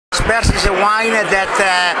Sperss is a wine that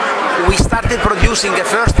we started producing. The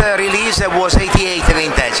first release was 88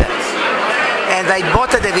 vintage. And I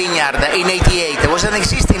bought the vineyard in 88. It was an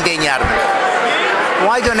existing vineyard.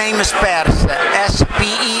 Why the name Sperss?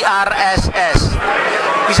 S-P-E-R-S-S.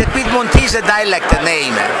 It's a Piedmontese dialect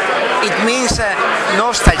name. It means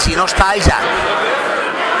nostalgia.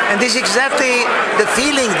 And this is exactly the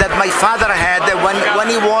feeling that my father had when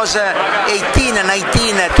he was 18, 19,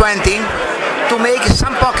 20, to make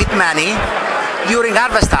some pocket money during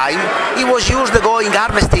harvest time. He was used to going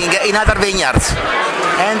harvesting in other vineyards.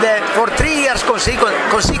 And for 3 years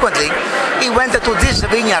consequently, he went to this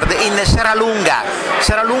vineyard in Serralunga.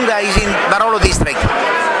 Serralunga is in Barolo district.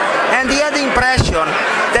 And he had the impression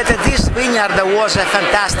that this vineyard was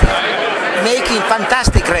fantastic, making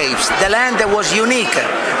fantastic grapes. The land was unique.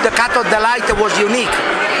 The cut of the light was unique.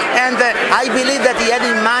 And I believe that he had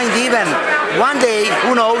in mind even one day,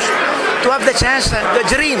 who knows, to have the chance, the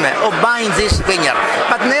dream of buying this vineyard.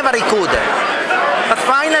 But never he could. But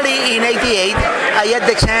finally, in 88, I had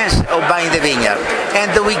the chance of buying the vineyard.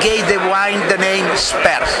 And we gave the wine the name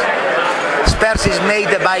Sperss. Sperss is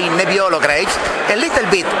made by Nebbiolo grapes, a little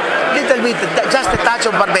bit, just a touch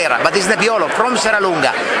of Barbera, but it's Nebbiolo from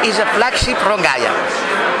Serralunga. It's a flagship from Gaja.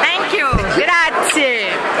 Thank you. Grazie.